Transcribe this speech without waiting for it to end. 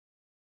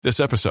This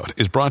episode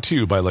is brought to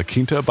you by La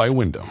Quinta by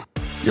Wyndham.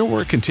 Your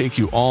work can take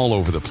you all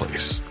over the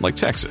place, like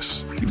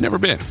Texas. You've never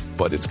been,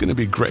 but it's going to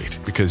be great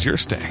because you're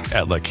staying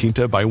at La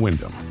Quinta by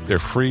Wyndham. Their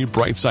free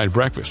Bright Side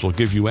breakfast will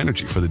give you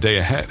energy for the day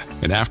ahead.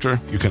 And after,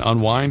 you can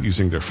unwind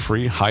using their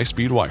free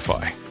high-speed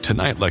Wi-Fi.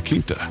 Tonight, La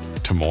Quinta.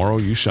 Tomorrow,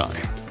 you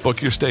shine.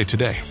 Book your stay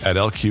today at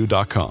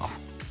LQ.com.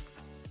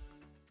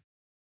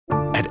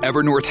 At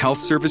Evernorth Health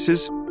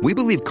Services, we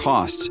believe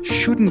costs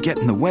shouldn't get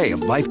in the way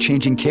of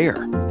life-changing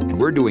care. And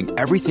we're doing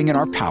everything in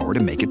our power to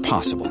make it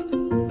possible.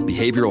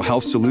 Behavioral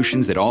health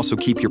solutions that also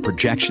keep your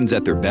projections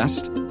at their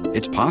best?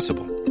 It's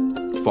possible.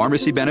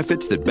 Pharmacy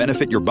benefits that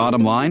benefit your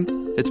bottom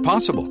line? It's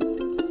possible.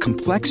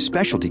 Complex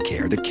specialty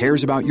care that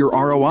cares about your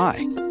ROI?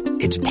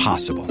 It's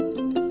possible.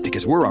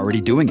 Because we're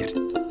already doing it.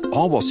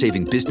 All while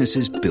saving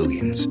businesses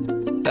billions.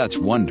 That's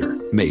Wonder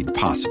made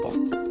possible.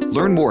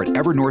 Learn more at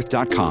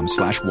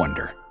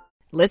evernorth.com/wonder.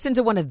 Listen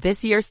to one of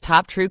this year's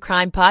top true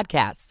crime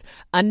podcasts.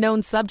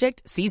 Unknown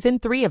Subject, Season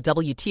 3 of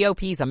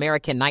WTOP's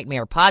American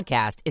Nightmare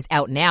podcast is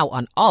out now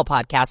on all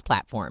podcast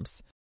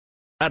platforms.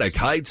 Attic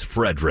Heights,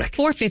 Frederick.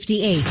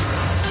 4:58.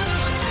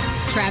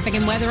 Traffic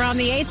and weather on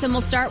the 8s, and we'll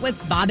start with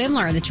Bob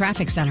Imler in the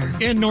traffic center.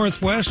 In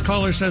Northwest,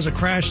 caller says a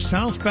crash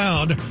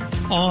southbound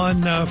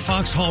on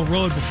Foxhall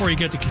Road before you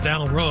get to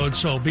Canal Road,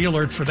 so be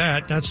alert for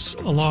that. That's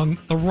along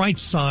the right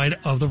side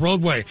of the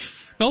roadway.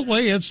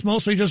 Beltway, it's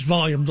mostly just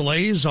volume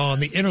delays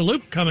on the inner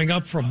loop coming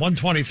up from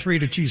 123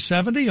 to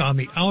 270, on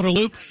the outer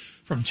loop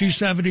from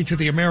 270 to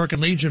the American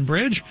Legion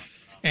Bridge,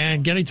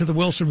 and getting to the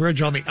Wilson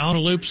Bridge on the outer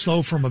loop,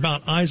 slow from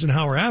about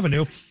Eisenhower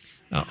Avenue.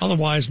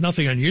 Otherwise,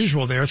 nothing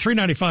unusual there.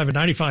 395 and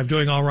 95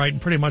 doing all right,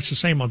 and pretty much the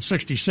same on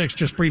 66,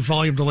 just brief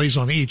volume delays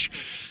on each.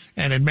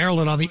 And in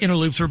Maryland on the inner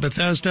loop through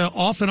Bethesda,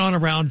 off and on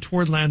around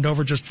toward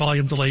Landover, just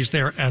volume delays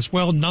there as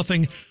well.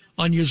 Nothing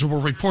unusual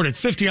reported.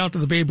 50 out to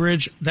the Bay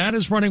Bridge, that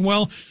is running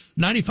well.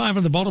 95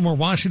 on the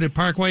Baltimore-Washington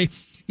Parkway,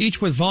 each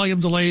with volume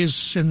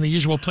delays in the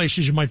usual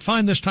places you might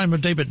find this time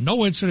of day, but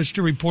no incidents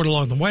to report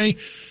along the way.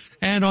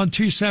 And on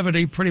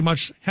 270, pretty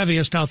much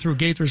heaviest out through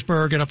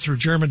Gaithersburg and up through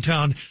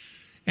Germantown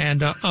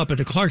and up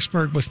into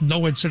Clarksburg with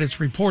no incidents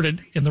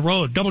reported in the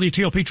road.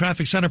 WTOP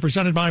Traffic Center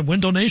presented by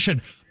Window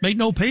Nation. Make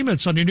no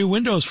payments on your new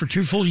windows for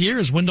 2 full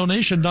years.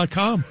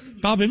 WindowNation.com.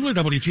 Bob Imler,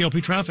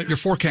 WTOP Traffic. Your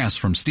forecast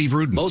from Steve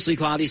Rudin. Mostly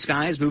cloudy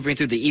skies moving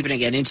through the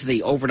evening and into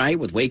the overnight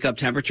with wake-up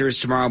temperatures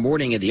tomorrow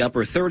morning in the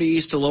upper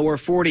 30s to lower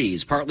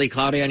 40s. Partly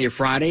cloudy on your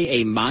Friday,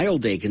 a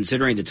mild day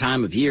considering the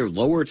time of year,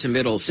 lower to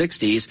middle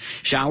 60s.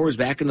 Showers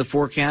back in the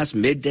forecast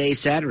midday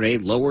Saturday,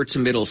 lower to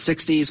middle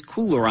 60s,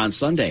 cooler on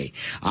Sunday.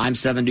 I'm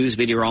 7 News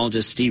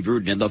meteorologist Steve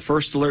Rudin in the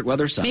First Alert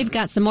Weather Center. We've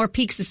got some more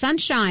peaks of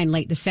sunshine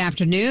late this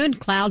afternoon.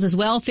 Clouds as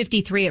well,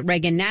 53 at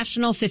Reagan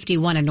National,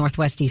 51 in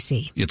Northwest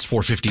D.C. It's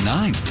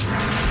 4:59.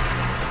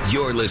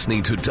 You're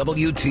listening to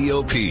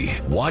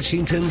WTOP,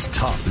 Washington's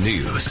top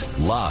news.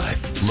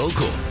 Live,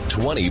 local,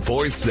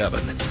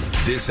 24/7.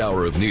 This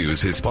hour of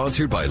news is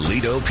sponsored by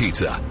Lido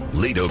Pizza.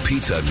 Lido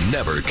Pizza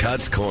never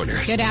cuts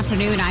corners. Good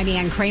afternoon. I'm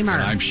Ann Kramer.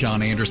 And I'm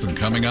Sean Anderson.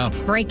 Coming up.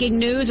 Breaking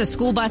news. A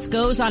school bus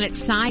goes on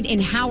its side in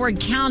Howard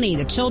County.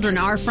 The children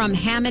are from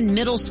Hammond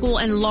Middle School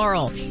and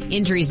Laurel.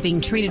 Injuries being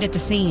treated at the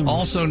scene.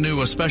 Also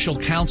new, a special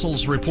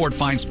counsel's report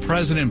finds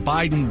President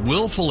Biden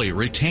willfully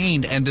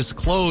retained and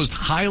disclosed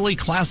highly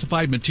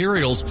classified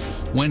materials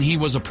when he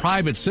was a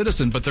private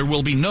citizen, but there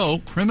will be no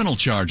criminal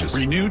charges.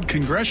 Renewed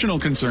congressional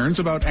concerns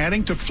about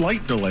adding to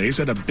flight delays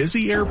at a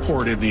busy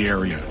airport in the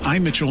area.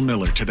 I'm Mitchell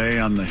Miller, today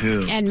on The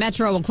Hill. And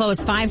Metro will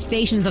close 5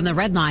 stations on the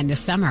Red Line this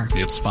summer.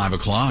 It's 5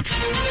 o'clock.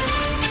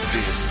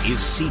 This is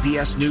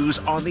CBS News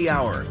on the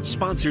Hour,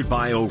 sponsored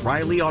by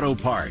O'Reilly Auto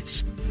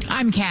Parts.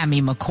 I'm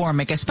Cammie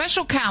McCormick. A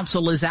special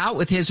counsel is out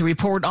with his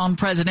report on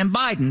President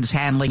Biden's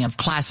handling of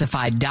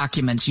classified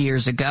documents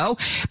years ago,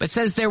 but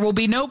says there will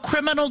be no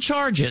criminal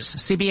charges.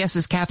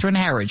 CBS's Catherine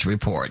Harridge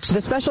reports.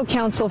 The special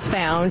counsel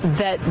found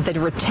that the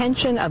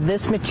retention of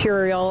this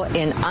material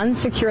in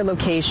unsecure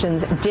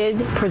locations did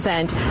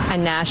present a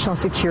national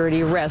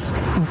security risk.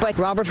 But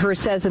Robert Hur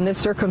says in this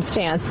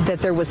circumstance that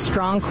there was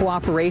strong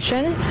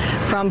cooperation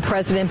from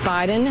President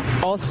Biden.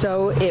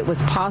 Also, it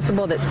was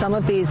possible that some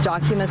of these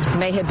documents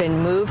may have been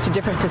moved to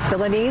different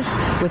facilities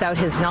without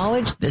his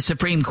knowledge. The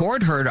Supreme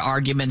Court heard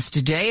arguments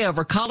today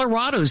over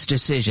Colorado's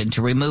decision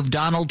to remove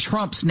Donald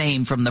Trump's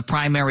name from the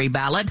primary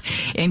ballot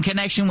in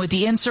connection with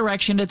the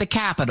insurrection at the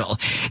Capitol.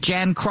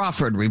 Jan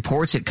Crawford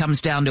reports it comes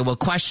down to a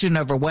question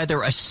over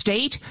whether a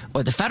state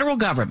or the federal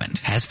government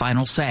has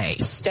final say.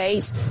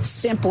 States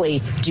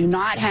simply do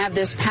not have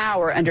this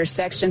power under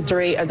Section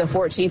 3 of the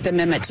 14th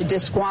Amendment to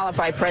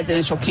disqualify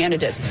presidential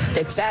candidates.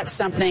 That's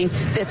something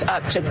that's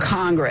up to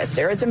Congress.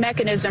 There is a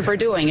mechanism for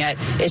doing it.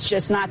 It's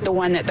just not the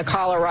one that the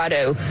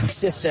Colorado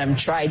system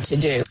tried to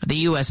do. The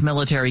U.S.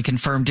 military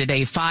confirmed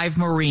today 5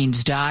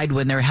 Marines died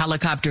when their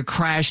helicopter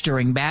crashed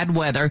during bad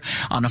weather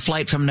on a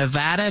flight from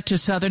Nevada to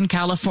Southern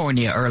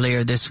California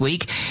earlier this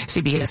week.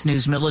 CBS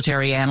News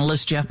military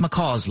analyst Jeff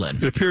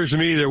McCausland. It appears to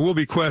me there will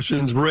be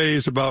questions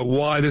raised about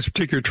why this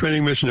particular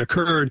training mission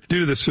occurred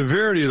due to the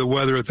severity of the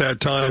weather at that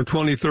time,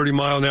 20,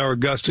 30-mile-an-hour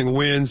gusting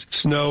winds,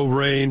 snow,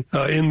 rain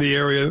in the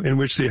area in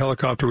which the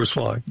helicopter was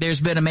flying.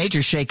 There's been a major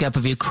shakeup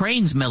of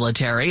Ukraine's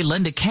military.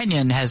 Linda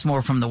Kenyon has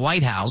more from the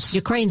White House.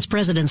 Ukraine's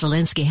President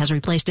Zelensky has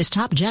replaced his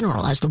top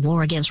general as the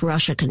war against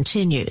Russia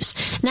continues.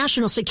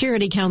 National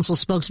Security Council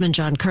spokesman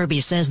John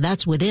Kirby says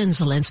that's within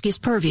Zelensky's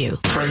purview.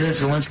 President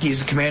Zelensky is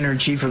the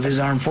commander-in-chief of his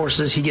armed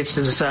forces. He gets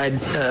to decide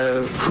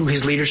who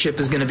his leadership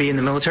is going to be in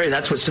the military.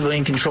 That's what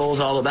civilian control is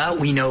all about.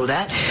 We know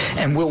that.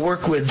 And we'll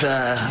work with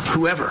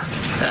whoever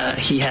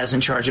he has in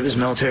charge of his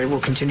military.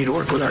 We'll continue to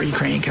work with our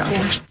Ukrainian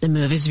counterparts. The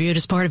move is viewed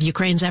as part of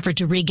Ukraine's effort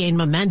to regain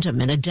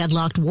momentum in a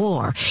deadlocked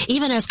war,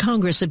 even as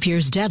Congress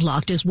appears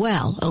deadlocked as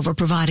well over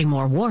providing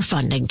more war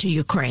funding to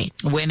Ukraine.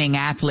 Winning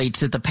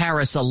athletes at the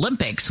Paris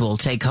Olympics will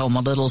take home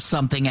a little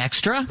something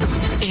extra.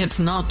 It's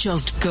not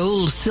just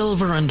gold,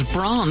 silver and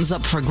bronze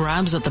up for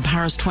grabs at the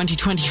Paris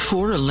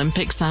 2024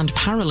 Olympics and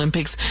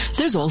Paralympics.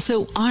 There's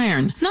also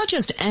iron, not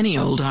just any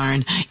old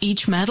iron.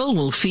 Each medal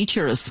will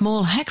feature a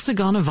small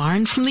hexagon of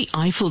iron from the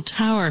Eiffel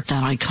Tower,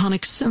 that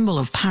iconic symbol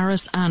of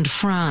Paris and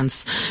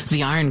France.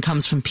 The iron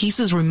comes from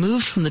pieces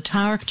removed from the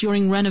tower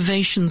during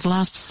renovations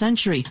last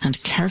century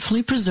and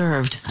carefully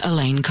preserved.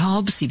 Elaine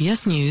Cobb,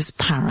 CBS News,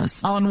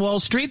 Paris. On Wall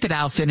Street, the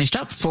Dow finished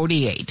up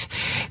 48.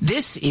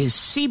 This is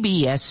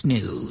CBS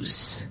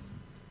News.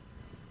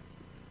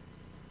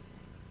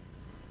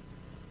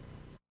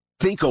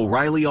 Think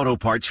O'Reilly Auto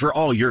Parts for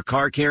all your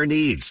car care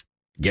needs.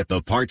 Get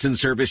the parts and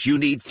service you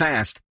need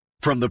fast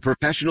from the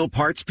professional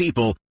parts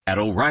people at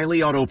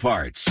O'Reilly Auto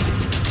Parts.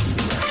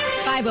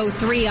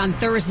 5:03 on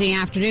Thursday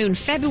afternoon,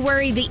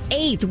 February the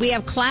 8th. We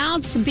have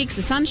clouds, some peaks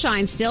of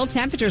sunshine still.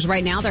 Temperatures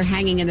right now, they're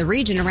hanging in the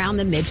region around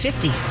the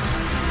mid-50s.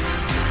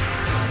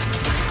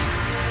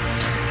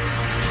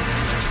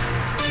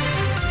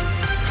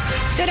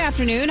 Good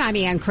afternoon. I'm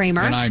Ann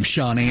Kramer. And I'm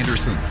Sean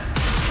Anderson.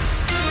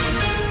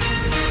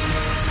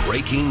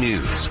 Breaking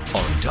news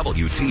on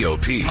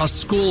WTOP. A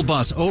school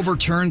bus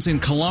overturns in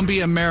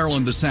Columbia,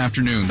 Maryland this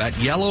afternoon. That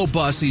yellow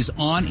bus is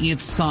on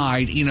its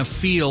side in a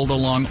field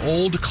along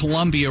Old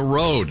Columbia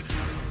Road.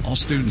 All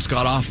students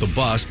got off the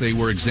bus. They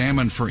were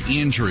examined for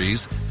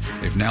injuries.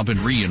 They've now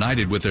been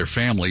reunited with their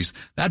families.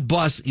 That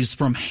bus is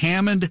from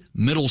Hammond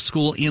Middle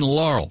School in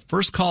Laurel.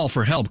 First call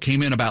for help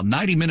came in about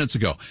 90 minutes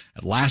ago.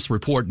 At last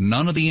report,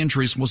 none of the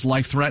injuries was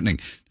life-threatening.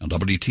 Now,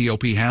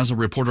 WTOP has a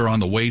reporter on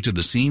the way to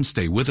the scene.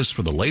 Stay with us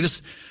for the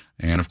latest.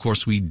 And, of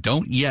course, we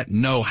don't yet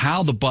know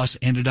how the bus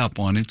ended up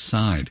on its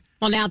side.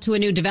 Well, now to a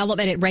new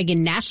development at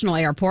Reagan National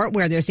Airport,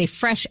 where there's a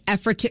fresh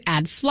effort to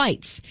add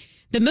flights.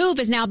 The move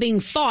is now being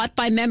fought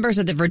by members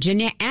of the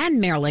Virginia and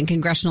Maryland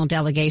congressional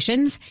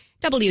delegations.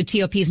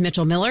 WTOP's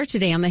Mitchell Miller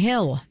today on the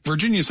Hill.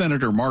 Virginia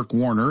Senator Mark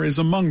Warner is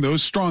among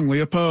those strongly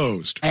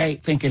opposed. I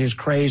think it is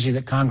crazy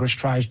that Congress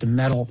tries to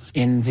meddle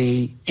in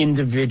the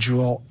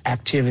individual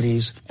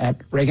activities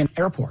at Reagan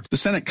Airport. The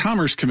Senate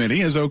Commerce Committee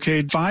has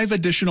okayed 5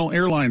 additional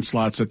airline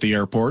slots at the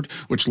airport,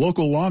 which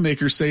local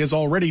lawmakers say is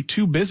already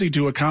too busy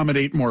to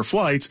accommodate more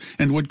flights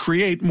and would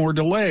create more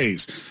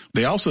delays.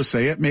 They also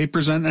say it may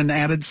present an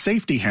added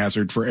safety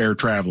hazard for air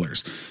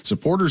travelers.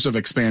 Supporters of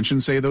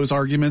expansion say those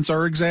arguments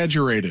are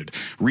exaggerated.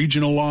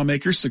 Regional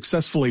lawmakers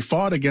successfully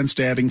fought against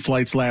adding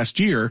flights last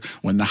year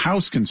when the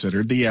House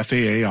considered the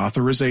FAA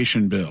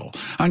authorization bill.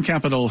 On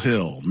Capitol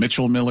Hill,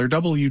 Mitchell Miller,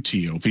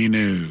 WTOP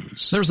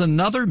News. There's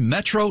another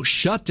metro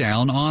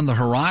shutdown on the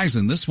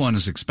horizon. This one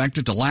is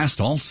expected to last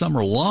all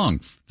summer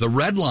long. The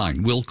Red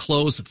Line will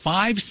close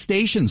 5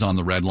 stations on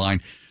the Red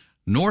Line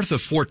north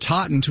of Fort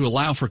Totten to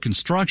allow for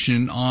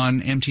construction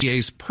on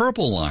MTA's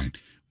Purple Line,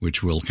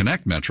 which will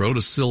connect Metro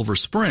to Silver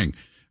Spring,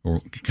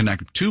 or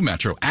connect to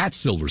Metro at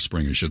Silver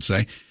Spring, I should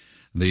say.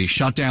 The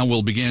shutdown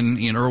will begin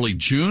in early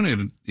June.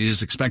 It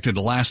is expected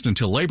to last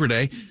until Labor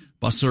Day.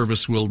 Bus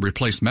service will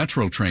replace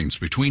Metro trains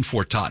between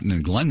Fort Totten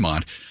and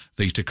Glenmont.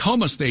 The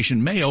Tacoma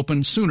station may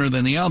open sooner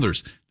than the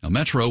others. Now,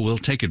 Metro will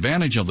take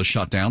advantage of the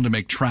shutdown to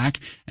make track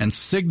and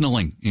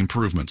signaling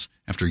improvements.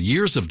 After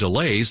years of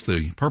delays,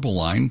 the Purple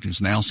Line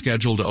is now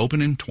scheduled to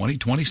open in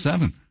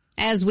 2027.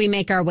 As we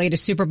make our way to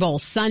Super Bowl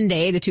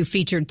Sunday, the 2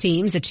 featured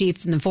teams, the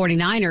Chiefs and the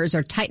 49ers,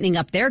 are tightening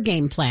up their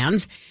game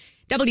plans.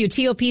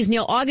 WTOP's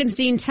Neil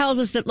Augenstein tells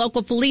us that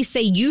local police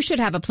say you should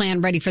have a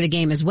plan ready for the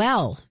game as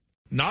well.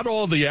 Not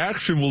all the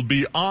action will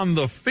be on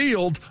the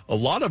field. A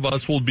lot of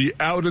us will be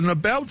out and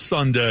about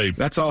Sunday.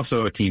 That's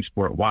also a team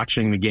sport,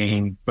 watching the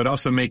game, but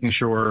also making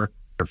sure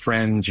your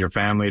friends, your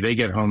family, they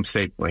get home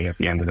safely at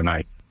the end of the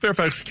night.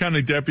 Fairfax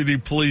County Deputy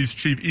Police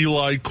Chief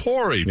Eli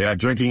Corey. Yeah,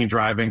 drinking and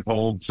driving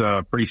holds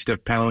a pretty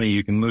stiff penalty.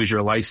 You can lose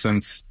your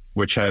license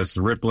which has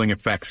rippling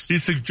effects. He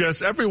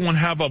suggests everyone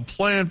have a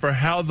plan for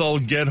how they'll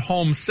get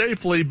home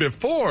safely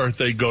before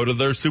they go to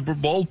their Super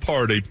Bowl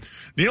party.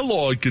 Neil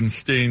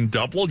Augenstein,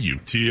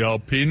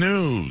 WTOP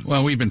News.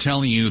 Well, we've been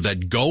telling you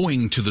that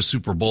going to the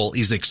Super Bowl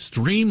is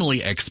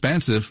extremely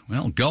expensive.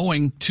 Well,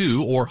 going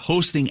to or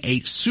hosting a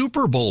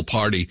Super Bowl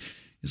party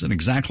isn't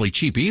exactly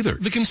cheap either.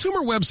 The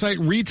consumer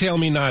website Retail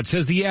Me Not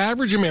says the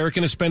average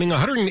American is spending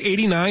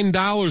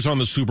 $189 on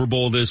the Super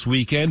Bowl this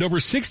weekend, over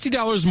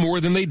 $60 more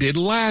than they did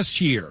last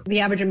year.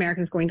 The average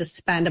American is going to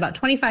spend about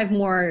 $25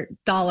 more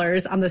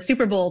on the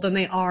Super Bowl than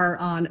they are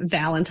on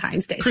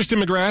Valentine's Day. Kristen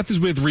McGrath is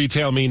with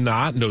Retail Me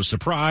Not. No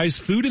surprise,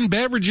 food and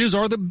beverages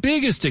are the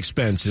biggest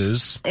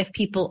expenses. If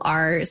people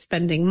are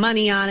spending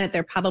money on it,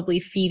 they're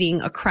probably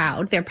feeding a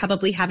crowd. They're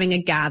probably having a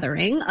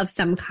gathering of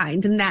some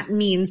kind, and that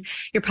means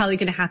you're probably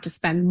going to have to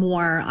spend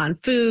more on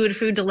food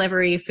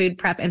delivery, food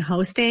prep, and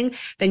hosting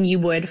than you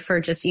would for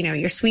just,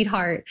 your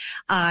sweetheart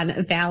on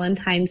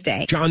Valentine's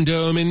Day. John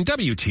Doman,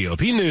 WTOP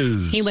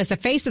News. He was the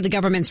face of the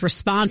government's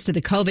response to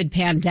the COVID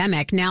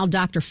pandemic. Now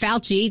Dr.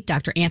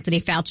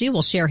 Anthony Fauci,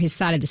 will share his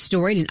side of the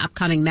story in an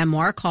upcoming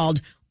memoir called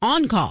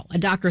On Call, A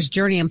Doctor's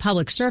Journey in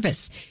Public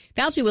Service.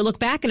 Fauci will look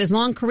back at his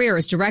long career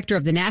as director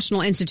of the National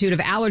Institute of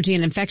Allergy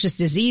and Infectious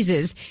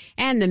Diseases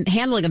and the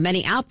handling of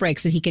many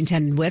outbreaks that he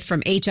contended with,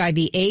 from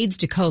HIV/AIDS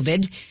to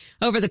COVID.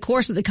 Over the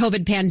course of the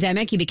COVID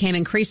pandemic, he became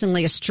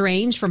increasingly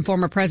estranged from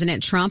former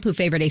President Trump, who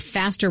favored a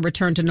faster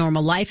return to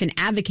normal life and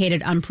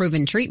advocated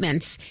unproven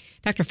treatments.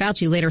 Dr.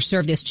 Fauci later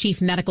served as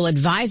chief medical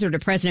advisor to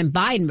President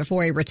Biden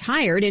before he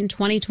retired in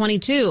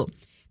 2022.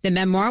 The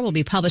memoir will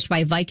be published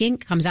by Viking.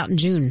 It comes out in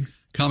June.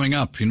 Coming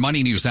up in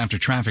Money News after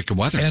traffic and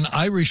weather. An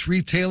Irish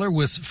retailer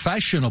with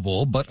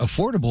fashionable but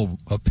affordable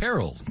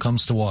apparel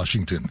comes to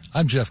Washington.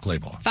 I'm Jeff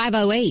Claybaugh.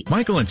 508.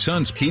 Michael &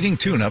 Son's heating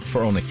tune-up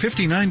for only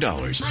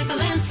 $59.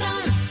 Michael &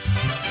 Son.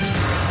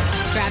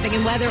 Traffic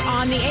and weather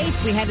on the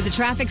 8th. We head to the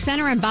traffic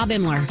center and Bob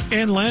Imler.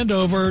 In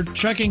Landover,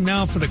 checking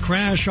now for the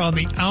crash on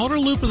the outer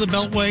loop of the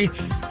Beltway.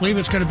 I believe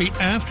it's going to be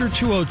after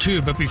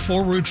 202, but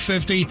before Route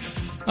 50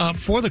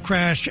 for the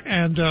crash,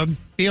 and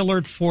be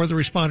alert for the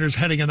responders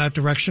heading in that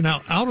direction.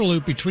 Now, outer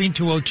loop between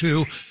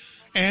 202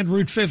 and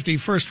Route 50,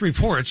 first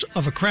reports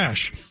of a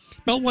crash.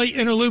 Beltway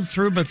inner loop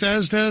through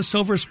Bethesda,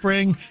 Silver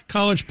Spring,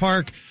 College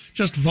Park,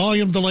 just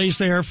volume delays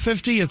there.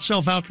 50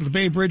 itself out to the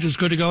Bay Bridge is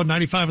good to go.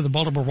 95 of the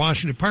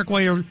Baltimore-Washington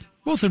Parkway are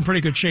both in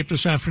pretty good shape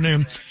this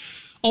afternoon.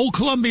 Old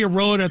Columbia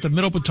Road at the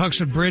Middle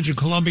Patuxent Bridge in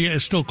Columbia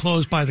is still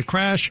closed by the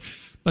crash,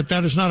 but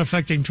that is not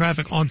affecting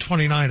traffic on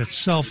 29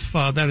 itself.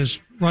 That is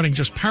running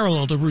just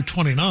parallel to Route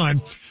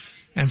 29.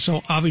 And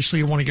so obviously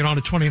you want to get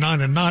onto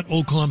 29 and not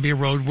Old Columbia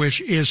Road,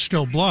 which is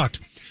still blocked.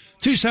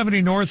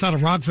 270 north out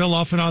of Rockville,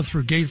 off and on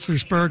through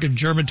Gaithersburg and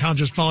Germantown,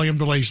 just volume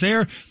delays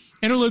there.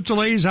 Interloop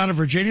delays out of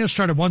Virginia,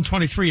 start at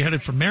 123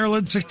 headed from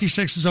Maryland.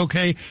 66 is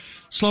okay.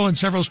 Slow in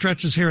several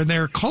stretches here and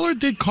there. Caller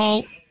did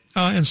call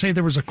and say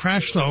there was a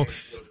crash, though,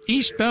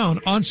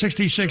 eastbound on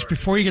 66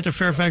 before you get to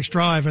Fairfax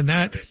Drive, and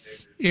that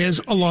is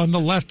along the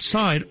left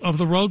side of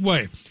the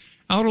roadway.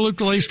 Outer loop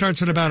delay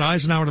starts at about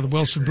Eisenhower to the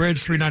Wilson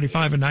Bridge,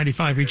 395 and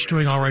 95, each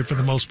doing all right for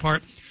the most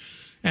part.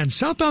 And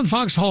southbound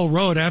Foxhall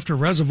Road after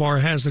Reservoir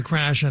has the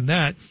crash, and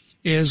that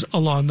is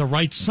along the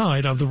right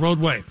side of the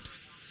roadway.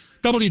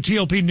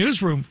 WTOP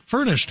Newsroom,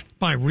 furnished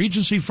by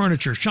Regency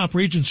Furniture. Shop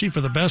Regency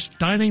for the best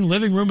dining,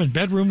 living room, and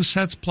bedroom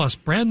sets, plus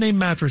brand-name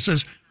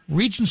mattresses.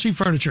 Regency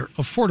Furniture.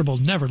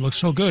 Affordable never looks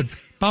so good.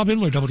 Bob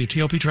Imler,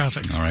 WTOP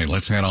Traffic. All right,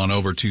 let's head on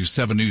over to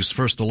 7 News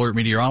First Alert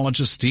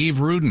meteorologist Steve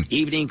Rudin.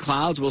 Evening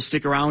clouds will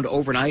stick around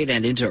overnight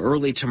and into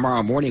early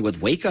tomorrow morning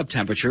with wake-up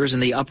temperatures in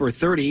the upper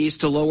 30s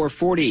to lower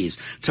 40s.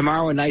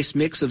 Tomorrow, a nice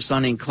mix of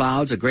sun and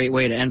clouds, a great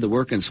way to end the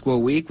work and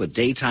school week with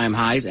daytime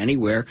highs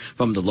anywhere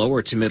from the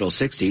lower to middle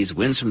 60s,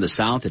 winds from the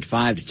south at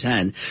 5 to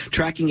 10.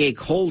 Tracking a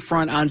cold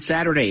front on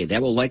Saturday.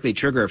 That will likely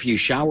trigger a few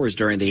showers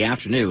during the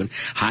afternoon.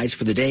 Highs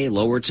for the day,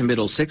 lower to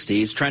middle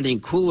 60s,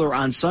 trending cooler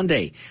on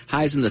Sunday.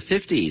 Highs in the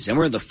 50s. And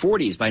we're in the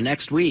 40s by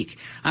next week.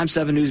 I'm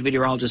 7 News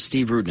meteorologist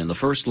Steve Rudin in the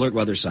First Alert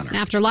Weather Center.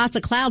 After lots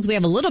of clouds, we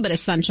have a little bit of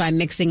sunshine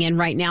mixing in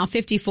right now.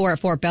 54 at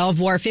Fort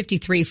Belvoir,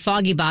 53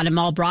 Foggy Bottom,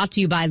 all brought to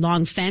you by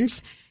Long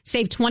Fence.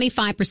 Save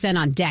 25%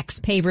 on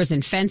decks, pavers,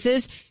 and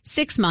fences.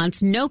 6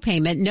 months, no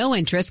payment, no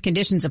interest.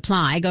 Conditions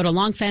apply. Go to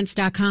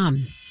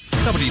longfence.com.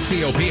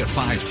 WTOP at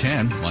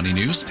 5:10. Money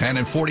News, 10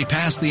 and 40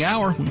 past the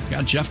hour. We've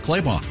got Jeff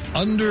Claybaugh.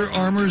 Under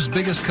Armour's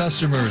biggest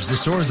customers, the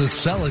stores that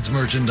sell its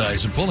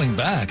merchandise, are pulling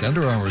back.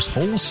 Under Armour's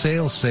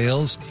wholesale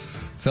sales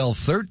fell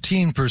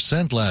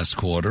 13% last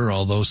quarter,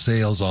 although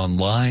sales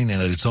online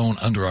and at its own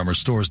Under Armour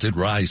stores did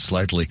rise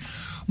slightly.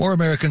 More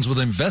Americans with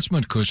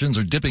investment cushions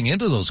are dipping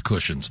into those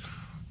cushions.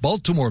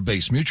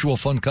 Baltimore-based mutual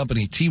fund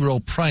company T. Rowe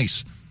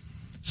Price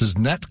says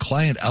net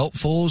client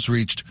outflows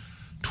reached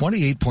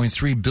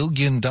 $28.3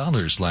 billion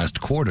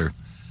last quarter.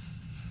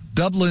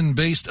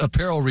 Dublin-based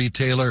apparel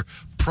retailer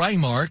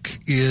Primark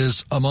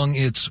is among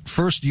its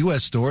first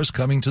U.S. stores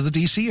coming to the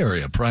D.C.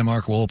 area.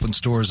 Primark will open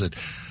stores at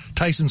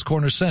Tyson's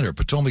Corner Center,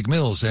 Potomac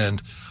Mills,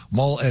 and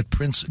Mall at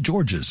Prince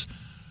George's.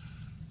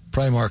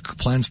 Primark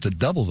plans to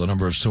double the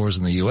number of stores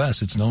in the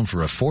U.S. It's known for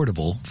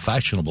affordable,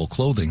 fashionable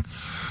clothing.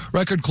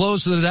 Record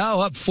close for the Dow,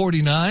 up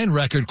 49.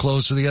 Record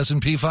close for the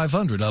S&P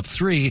 500, up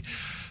 3.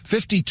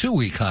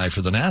 52-week high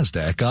for the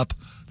NASDAQ, up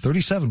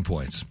 37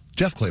 points.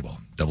 Jeff Clabaugh,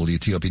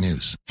 WTOP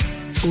News.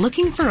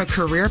 Looking for a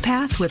career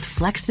path with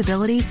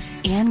flexibility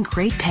and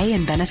great pay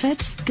and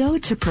benefits? Go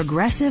to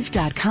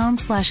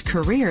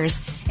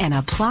progressive.com/careers and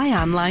apply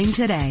online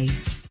today.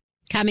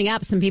 Coming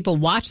up, some people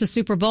watch the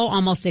Super Bowl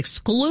almost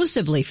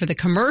exclusively for the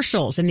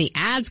commercials, and the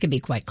ads can be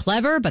quite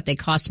clever, but they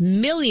cost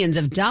millions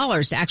of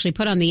dollars to actually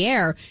put on the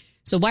air.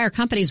 So why are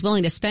companies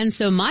willing to spend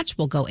so much?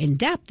 We'll go in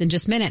depth in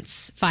just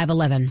minutes.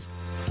 5:11.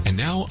 And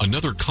now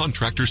another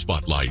contractor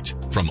spotlight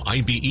from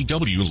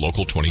IBEW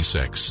Local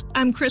 26.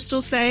 I'm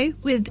Crystal Say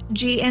with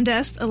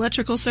G&S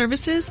Electrical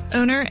Services,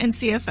 owner and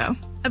CFO.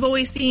 I've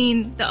always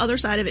seen the other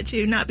side of it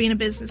too, not being a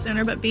business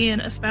owner, but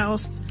being a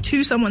spouse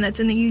to someone that's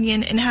in the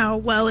union and how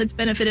well it's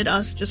benefited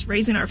us just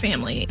raising our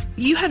family.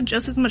 You have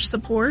just as much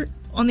support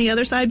on the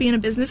other side being a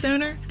business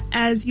owner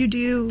as you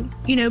do,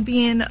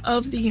 being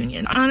of the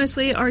union.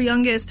 Honestly, our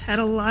youngest had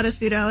a lot of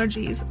food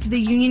allergies. The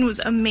union was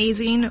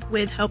amazing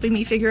with helping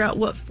me figure out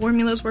what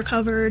formulas were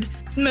covered.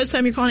 Most of the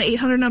time you're calling an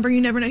 800 number,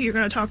 you never know who you're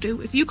going to talk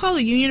to. If you call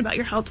a union about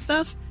your health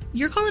stuff,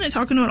 you're calling and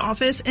talking to an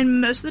office,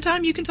 and most of the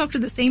time you can talk to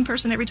the same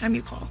person every time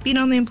you call. Being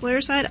on the employer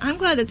side, I'm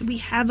glad that we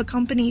have a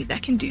company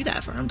that can do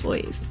that for our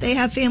employees. They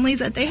have families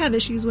that they have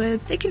issues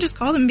with. They can just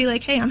call them and be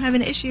like, hey, I'm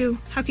having an issue.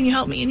 How can you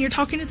help me? And you're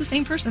talking to the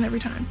same person every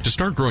time. To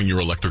start growing your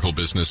electrical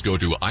business, go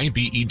to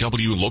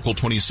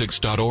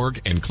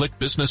IBEWLocal26.org and click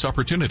Business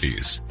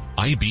Opportunities.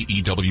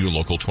 IBEW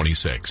Local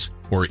 26,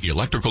 where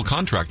electrical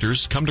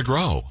contractors come to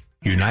grow.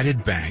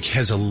 United Bank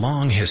has a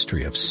long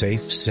history of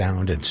safe,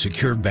 sound, and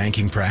secure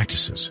banking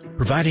practices,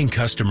 providing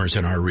customers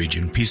in our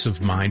region peace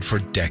of mind for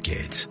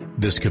decades.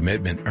 This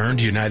commitment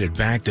earned United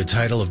Bank the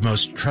title of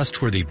Most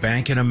Trustworthy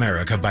Bank in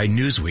America by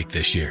Newsweek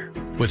this year.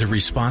 With a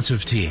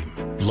responsive team,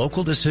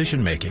 local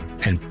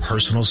decision-making, and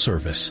personal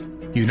service,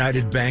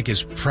 United Bank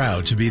is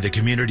proud to be the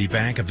community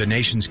bank of the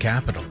nation's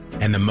capital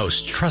and the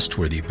most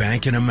trustworthy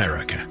bank in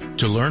America.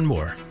 To learn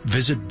more,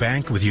 visit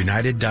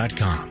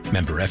bankwithunited.com.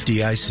 Member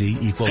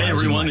FDIC, equal housing. Hey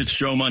everyone, lender. it's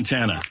Joe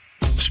Montana.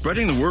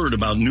 Spreading the word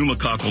about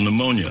pneumococcal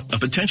pneumonia, a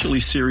potentially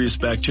serious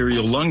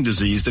bacterial lung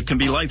disease that can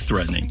be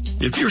life-threatening.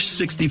 If you're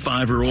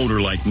 65 or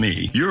older like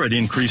me, you're at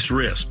increased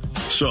risk.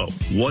 So,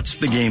 what's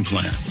the game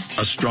plan?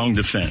 A strong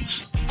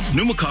defense.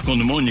 Pneumococcal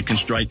pneumonia can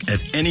strike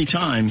at any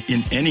time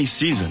in any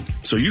season,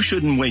 so you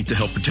shouldn't wait to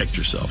help protect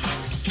yourself.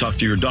 Talk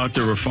to your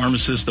doctor or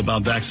pharmacist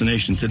about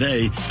vaccination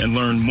today and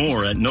learn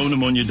more at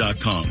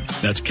knowpneumonia.com.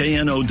 That's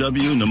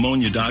KNOW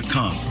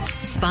pneumonia.com.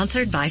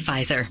 Sponsored by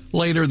Pfizer.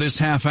 Later this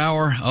half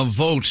hour, a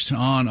vote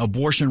on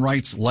abortion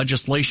rights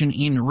legislation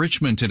in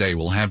Richmond today.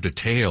 We'll have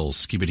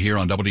details. Keep it here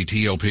on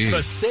WTOP.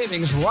 The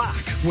savings rock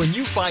when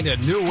you find a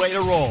new way to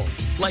roll,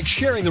 like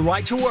sharing the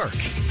ride to work.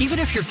 Even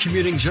if you're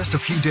commuting just a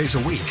few days a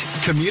week,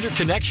 Commuter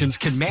Connections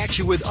can match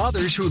you with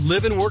others who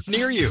live and work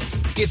near you.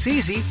 It's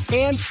easy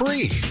and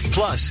free.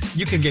 Plus,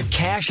 you can get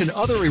cash and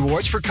other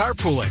rewards for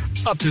carpooling,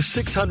 up to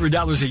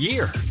 $600 a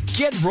year.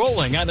 Get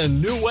rolling on a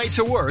new way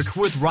to work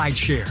with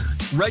rideshare.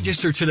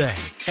 Register today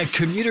at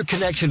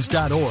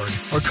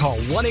commuterconnections.org or call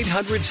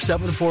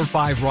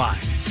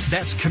 1-800-745-RIDE.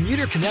 That's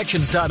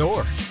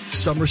commuterconnections.org.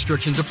 Some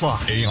restrictions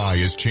apply. AI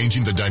is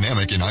changing the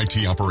dynamic in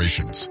IT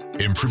operations,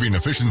 improving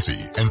efficiency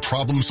and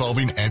problem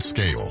solving at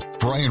scale.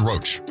 Brian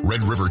Roach,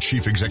 Red River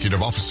Chief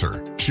Executive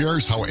Officer,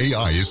 shares how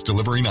AI is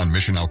delivering on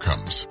mission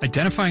outcomes.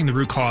 Identifying the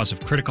root cause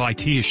of critical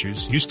IT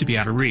issues used to be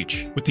out of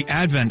reach. With the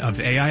advent of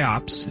AI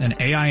ops and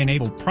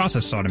AI-enabled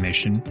process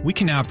automation, we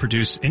can now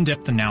produce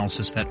in-depth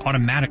analysis that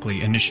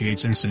automatically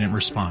initiates incident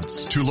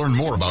response. To learn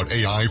more about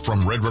AI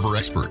from Red River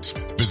experts,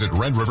 visit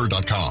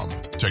redriver.com.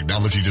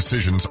 Technology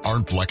decisions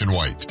aren't black and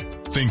white.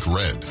 Think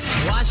red.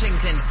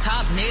 Washington's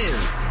top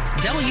news.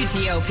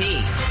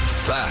 WTOP.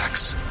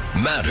 Facts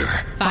matter.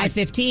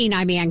 5:15.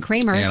 I'm Ann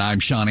Kramer. And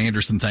I'm Sean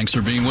Anderson. Thanks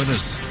for being with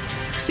us.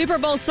 Super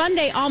Bowl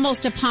Sunday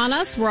almost upon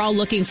us. We're all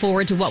looking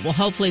forward to what will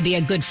hopefully be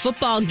a good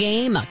football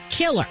game, a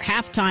killer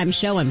halftime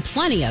show, and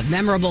plenty of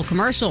memorable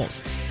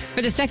commercials.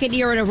 For the second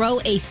year in a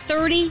row, a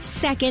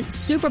 30-second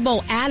Super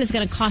Bowl ad is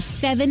going to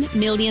cost $7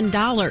 million.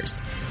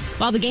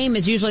 While the game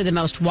is usually the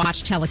most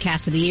watched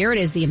telecast of the year, it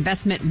is the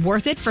investment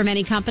worth it for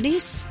many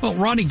companies. Well,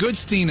 Ronnie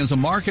Goodstein is a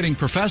marketing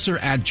professor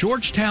at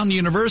Georgetown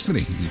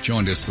University. He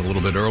joined us a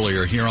little bit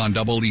earlier here on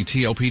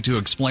WTOP to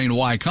explain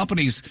why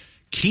companies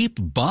keep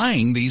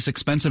buying these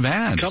expensive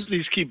ads.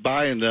 Companies keep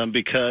buying them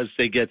because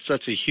they get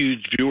such a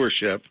huge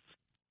viewership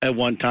at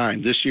one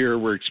time. This year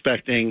we're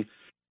expecting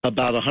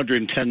about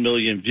 110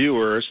 million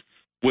viewers,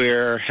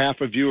 where half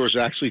of viewers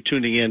are actually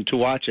tuning in to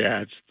watch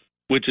ads,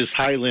 which is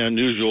highly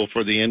unusual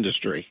for the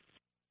industry.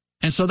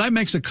 And so that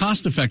makes it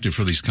cost-effective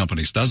for these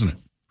companies, doesn't it?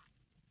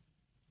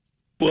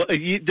 Well,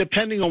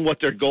 depending on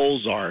what their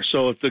goals are.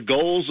 So if the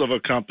goals of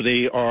a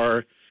company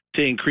are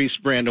to increase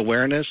brand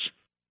awareness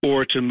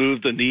or to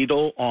move the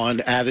needle on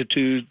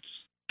attitudes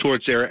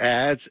towards their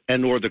ads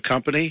and or the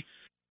company,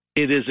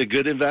 it is a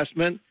good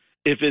investment.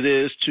 If it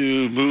is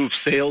to move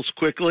sales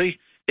quickly,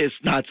 it's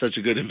not such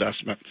a good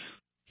investment.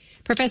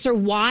 Professor,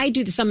 why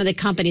do some of the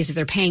companies, if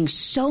they're paying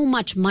so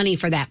much money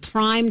for that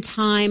prime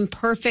time,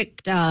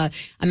 perfect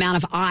amount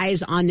of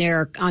eyes on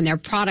their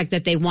product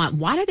that they want,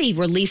 why do they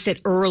release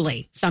it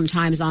early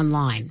sometimes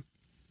online?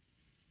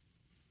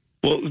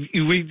 Well,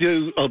 we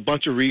do a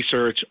bunch of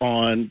research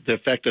on the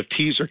effect of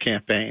teaser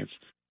campaigns.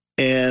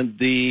 And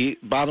the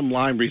bottom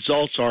line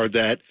results are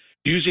that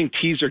using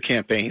teaser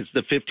campaigns,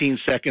 the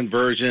 15-second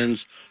versions,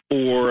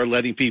 or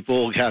letting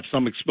people have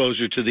some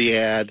exposure to the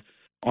ad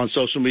on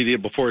social media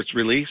before it's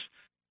released,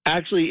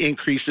 actually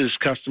increases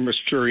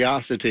customers'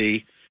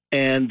 curiosity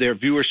and their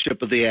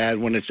viewership of the ad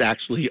when it's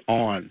actually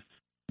on.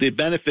 The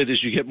benefit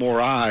is you get more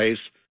eyes.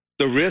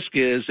 The risk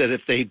is that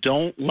if they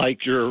don't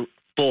like your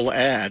full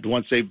ad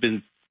once they've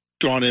been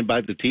drawn in by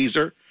the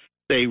teaser,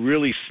 they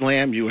really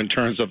slam you in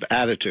terms of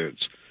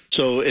attitudes.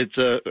 So it's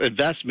an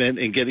investment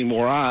in getting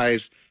more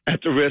eyes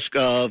at the risk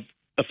of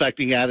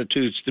affecting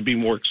attitudes to be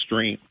more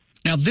extreme.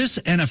 Now, this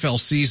NFL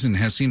season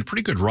has seen a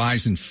pretty good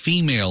rise in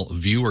female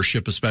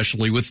viewership,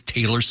 especially with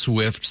Taylor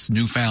Swift's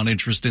newfound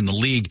interest in the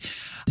league.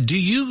 Do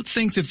you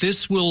think that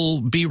this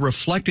will be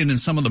reflected in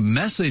some of the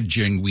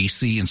messaging we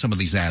see in some of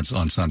these ads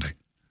on Sunday?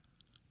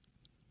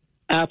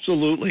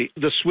 Absolutely.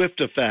 The Swift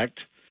effect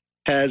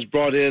has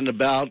brought in to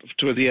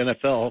the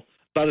NFL,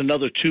 about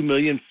another 2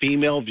 million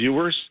female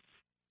viewers,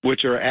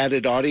 which are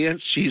added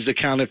audience. She's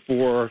accounted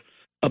for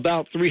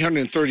about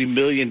 $330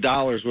 million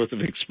worth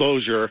of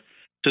exposure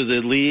to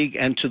the league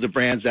and to the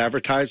brands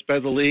advertised by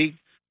the league.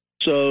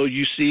 So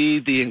you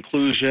see the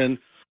inclusion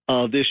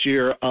this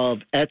year of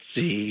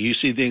Etsy. You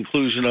see the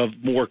inclusion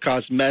of more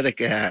cosmetic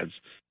ads.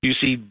 You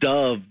see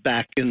Dove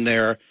back in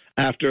there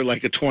after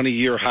like a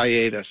 20-year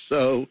hiatus.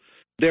 So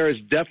there is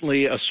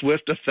definitely a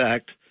Swift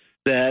effect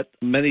that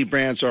many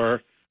brands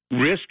are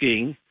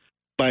risking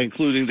by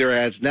including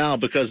their ads now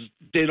because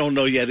they don't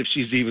know yet if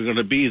she's even going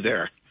to be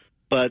there.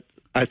 But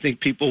I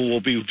think people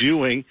will be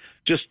viewing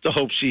just to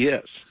hope she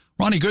is.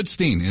 Ronnie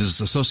Goodstein is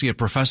Associate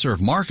Professor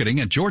of Marketing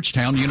at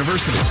Georgetown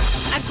University.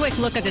 A quick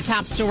look at the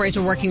top stories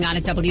we're working on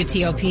at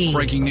WTOP.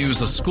 Breaking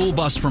news, a school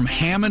bus from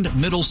Hammond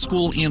Middle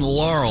School in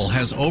Laurel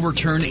has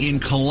overturned in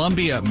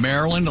Columbia,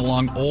 Maryland,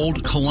 along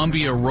Old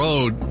Columbia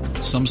Road.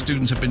 Some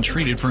students have been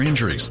treated for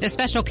injuries. The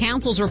special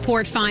counsel's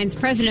report finds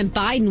President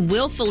Biden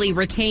willfully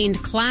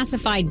retained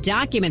classified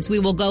documents. We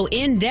will go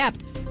in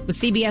depth with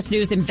CBS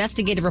News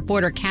investigative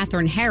reporter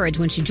Catherine Herridge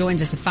when she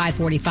joins us at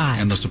 5:45.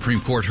 And the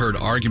Supreme Court heard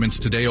arguments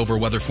today over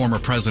whether former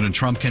President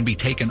Trump can be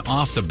taken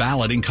off the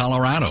ballot in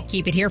Colorado.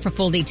 Keep it here for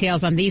full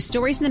details on these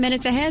stories in the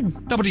minutes ahead.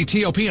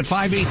 WTOP at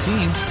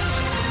 5:18.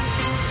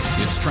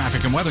 It's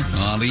traffic and weather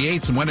on the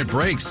 8s and when it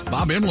breaks.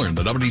 Bob Imler in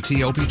the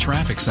WTOP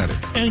Traffic Center.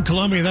 In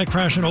Columbia, that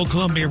crash on Old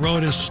Columbia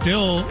Road is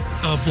still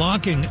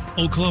blocking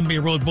Old Columbia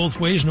Road both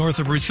ways north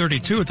of Route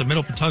 32 at the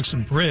Middle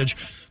Patuxent Bridge.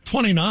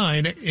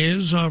 29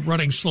 is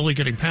running slowly,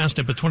 getting past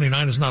it, but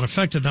 29 is not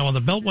affected. Now on the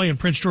Beltway in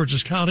Prince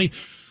George's County,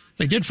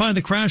 they did find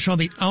the crash on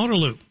the outer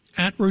loop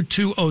at Route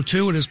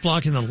 202. It is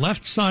blocking the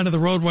left side of the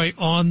roadway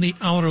on the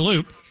outer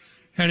loop,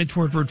 headed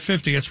toward Route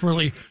 50. It's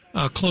really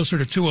closer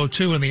to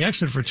 202 and the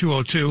exit for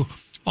 202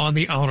 on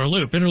the outer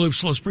loop. Inner loop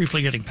slows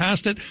briefly, getting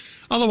past it.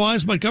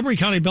 Otherwise, Montgomery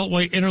County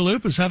Beltway inner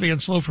loop is heavy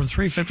and slow from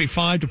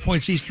 355 to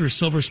points east through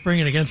Silver Spring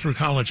and again through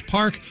College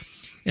Park.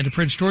 Into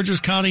Prince George's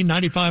County,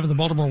 95 in the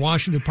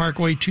Baltimore-Washington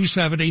Parkway,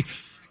 270,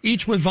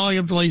 each with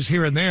volume delays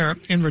here and there.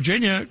 In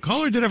Virginia,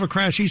 caller did have a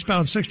crash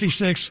eastbound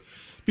 66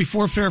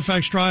 before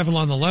Fairfax Drive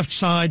along the left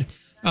side.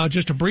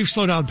 Just a brief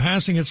slowdown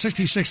passing at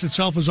 66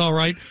 itself is all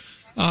right.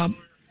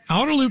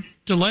 Outer loop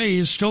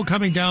delays still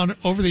coming down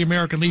over the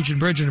American Legion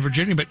Bridge in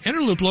Virginia, but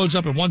inner loop loads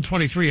up at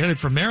 123 headed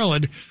for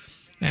Maryland,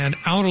 and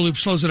outer loop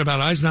slows at about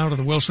Eisenhower to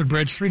the Wilson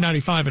Bridge,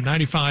 395 and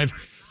 95.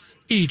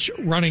 Each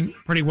running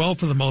pretty well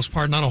for the most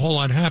part. Not a whole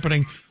lot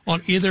happening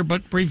on either,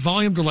 but brief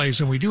volume delays,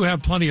 and we do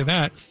have plenty of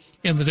that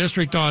in the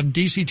district on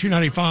DC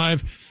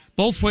 295,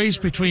 both ways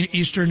between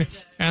Eastern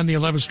and the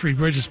 11th Street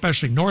Bridge,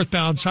 especially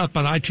northbound,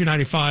 southbound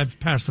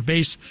I-295 past the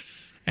base,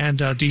 and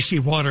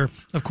DC Water,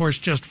 of course,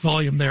 just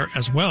volume there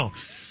as well.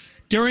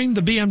 During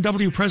the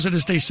BMW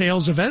President's Day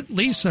sales event,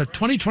 lease a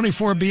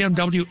 2024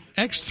 BMW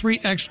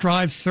X3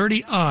 xDrive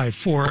 30i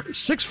for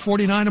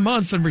 $649 a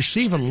month and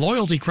receive a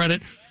loyalty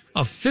credit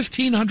of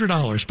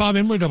 $1,500. Bob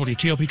Imler,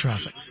 WTOP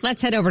Traffic.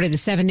 Let's head over to the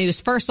 7 News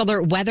First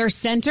Alert Weather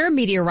Center.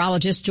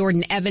 Meteorologist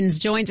Jordan Evans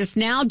joins us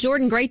now.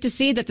 Jordan, great to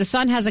see that the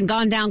sun hasn't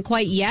gone down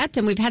quite yet,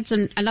 and we've had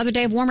another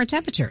day of warmer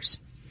temperatures.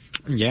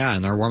 Yeah,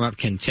 and our warm-up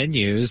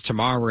continues.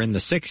 Tomorrow we're in the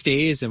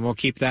 60s, and we'll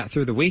keep that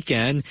through the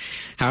weekend.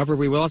 However,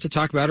 we will have to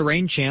talk about a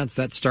rain chance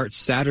that starts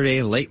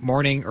Saturday, late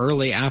morning,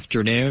 early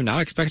afternoon.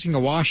 Not expecting a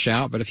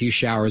washout, but a few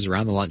showers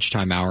around the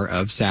lunchtime hour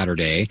of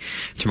Saturday.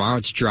 Tomorrow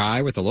it's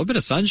dry with a little bit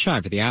of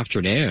sunshine for the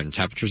afternoon.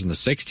 Temperatures in the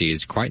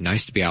 60s. Quite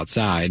nice to be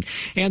outside.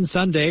 And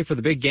Sunday for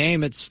the big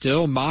game, it's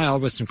still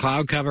mild with some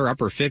cloud cover,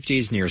 upper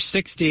 50s near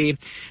 60.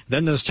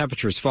 Then those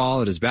temperatures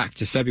fall. It is back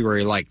to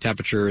February-like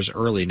temperatures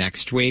early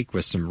next week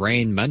with some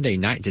rain Monday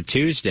Monday night to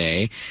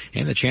Tuesday,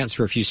 and the chance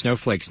for a few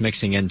snowflakes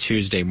mixing in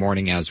Tuesday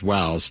morning as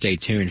well. Stay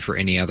tuned for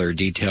any other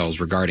details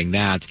regarding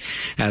that.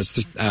 As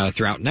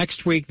throughout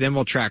next week, then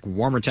we'll track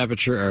cooler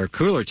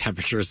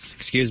temperatures,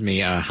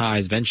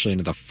 highs eventually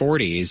into the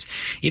 40s,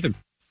 even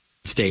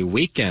Day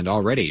weekend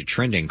already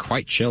trending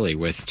quite chilly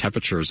with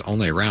temperatures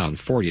only around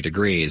 40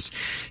 degrees.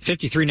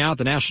 53 now at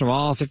the National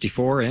Mall,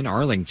 54 in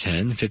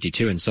Arlington,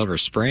 52 in Silver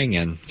Spring,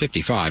 and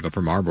 55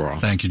 Upper Marlboro.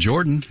 Thank you,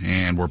 Jordan.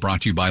 And we're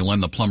brought to you by Len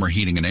the Plumber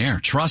Heating and Air.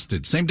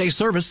 Trusted same-day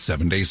service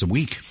 7 days a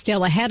week.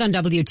 Still ahead on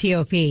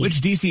WTOP.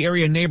 Which D.C.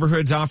 area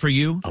neighborhoods offer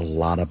you a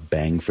lot of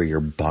bang for your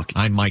buck?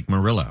 I'm Mike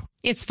Murillo.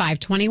 It's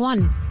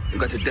 5:21. You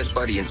got a dead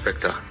body,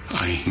 Inspector.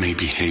 I may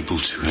be able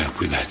to help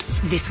with that.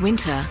 This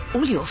winter,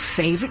 all your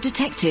favourite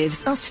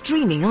detectives are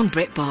streaming on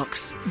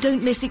BritBox.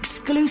 Don't miss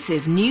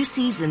exclusive new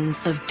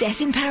seasons of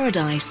Death in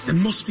Paradise. There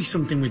must be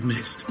something we've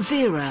missed.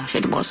 Vera.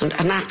 It wasn't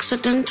an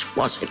accident,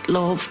 was it,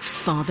 love?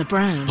 Father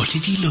Brown. What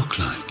did he look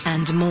like?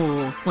 And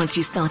more. Once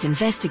you start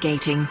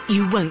investigating,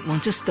 you won't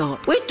want to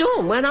stop. We're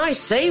done when I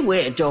say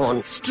we're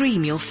done.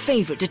 Stream your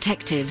favourite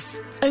detectives.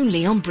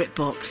 Only on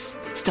BritBox.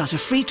 Start a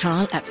free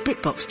trial at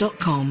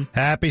BritBox.com.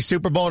 Happy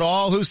Super Bowl to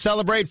all who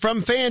celebrate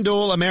from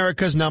FanDuel,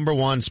 America's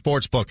 #1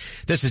 sportsbook.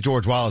 This is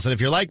George Wallace, and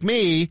if you're like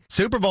me,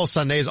 Super Bowl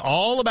Sunday is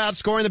all about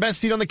scoring the best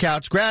seat on the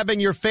couch,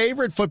 grabbing your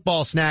favorite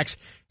football snacks,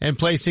 and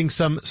placing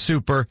some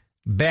super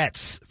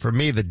bets. For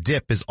me, the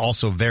dip is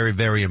also very,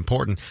 very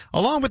important,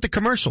 along with the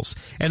commercials.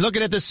 And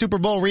looking at this Super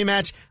Bowl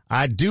rematch,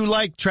 I do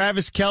like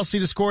Travis Kelce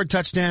to score a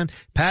touchdown,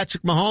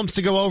 Patrick Mahomes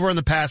to go over on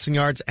the passing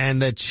yards,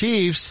 and the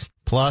Chiefs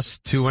plus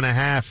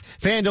 2.5.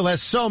 FanDuel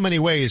has so many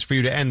ways for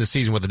you to end the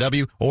season with a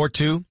W or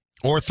 2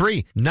 or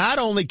 3. Not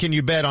only can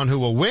you bet on who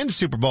will win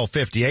Super Bowl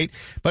 58,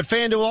 but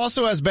FanDuel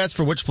also has bets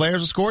for which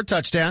players will score a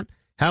touchdown,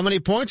 how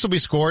many points will be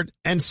scored,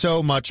 and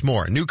so much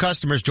more. New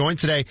customers join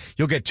today.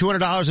 You'll get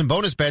 $200 in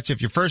bonus bets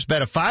if your first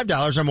bet of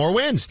 $5 or more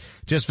wins.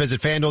 Just visit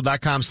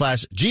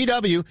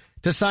FanDuel.com/GW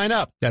to sign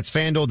up. That's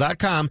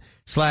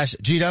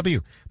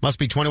FanDuel.com/GW. Must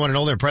be 21 and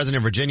older and present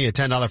in Virginia. A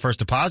 $10 first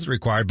deposit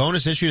required.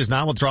 Bonus issued is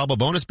non-withdrawable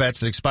bonus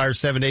bets that expires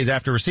 7 days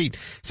after receipt.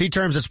 See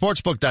terms at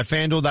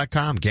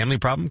sportsbook.fanduel.com. Gambling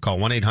problem? Call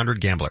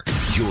 1-800-GAMBLER.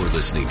 You're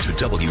listening to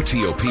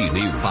WTOP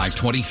News.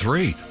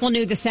 523. Well,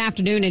 new this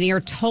afternoon, a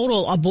near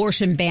total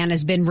abortion ban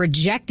has been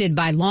rejected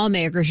by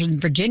lawmakers in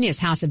Virginia's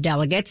House of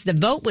Delegates. The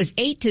vote was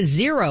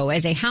 8-0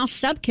 as a House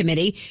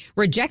subcommittee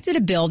rejected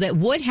a bill that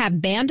would have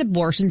banned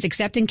abortions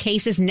except in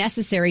cases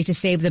necessary to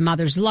save the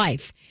mother's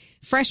life.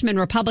 Freshman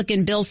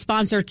Republican bill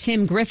sponsor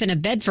Tim Griffin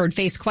of Bedford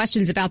faced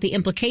questions about the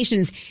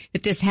implications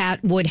that this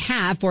would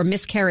have for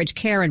miscarriage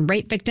care and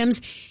rape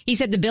victims. He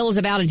said the bill is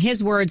about, in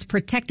his words,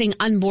 protecting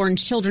unborn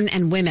children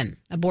and women.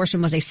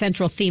 Abortion was a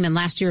central theme in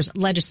last year's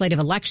legislative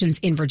elections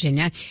in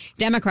Virginia.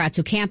 Democrats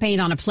who campaigned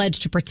on a pledge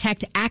to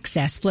protect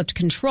access flipped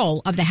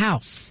control of the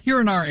House. Here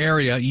in our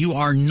area, you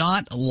are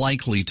not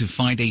likely to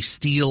find a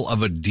steal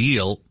of a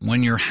deal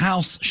when you're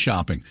house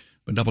shopping.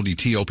 But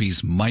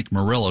WTOP's Mike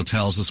Murillo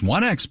tells us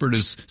one expert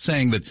is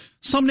saying that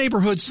some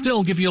neighborhoods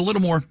still give you a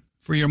little more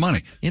for your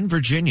money. In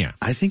Virginia,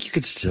 I think you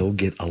could still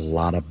get a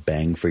lot of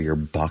bang for your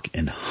buck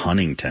in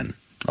Huntington,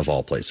 of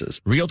all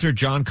places. Realtor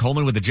John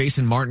Coleman with the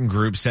Jason Martin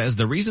Group says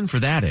the reason for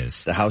that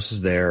is the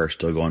houses there are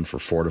still going for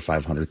 $400,000 to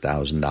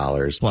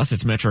 $500,000. Plus,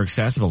 it's metro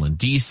accessible. In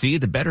D.C.,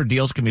 the better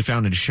deals can be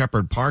found in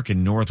Shepherd Park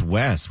in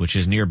Northwest, which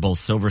is near both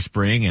Silver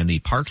Spring and the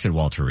parks at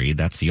Walter Reed.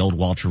 That's the old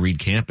Walter Reed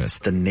campus.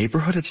 The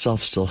neighborhood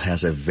itself still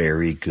has a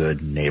very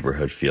good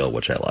neighborhood feel,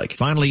 which I like.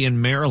 Finally,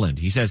 in Maryland,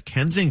 he says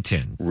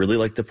Kensington. Really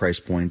like the price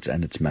points,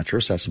 and it's metro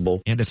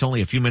accessible. And it's only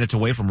a few minutes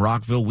away from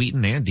Rockville,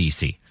 Wheaton, and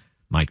D.C.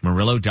 Mike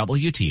Murillo,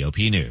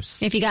 WTOP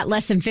News. If you got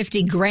less than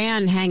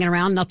 $50,000 hanging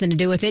around, nothing to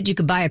do with it, you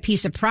could buy a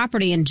piece of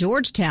property in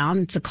Georgetown.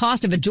 It's the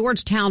cost of a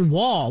Georgetown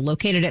wall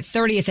located at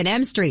 30th and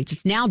M Streets.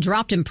 It's now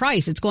dropped in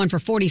price. It's going for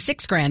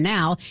 $46,000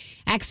 now.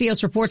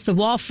 Axios reports the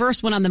wall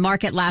first went on the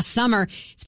market last summer. It's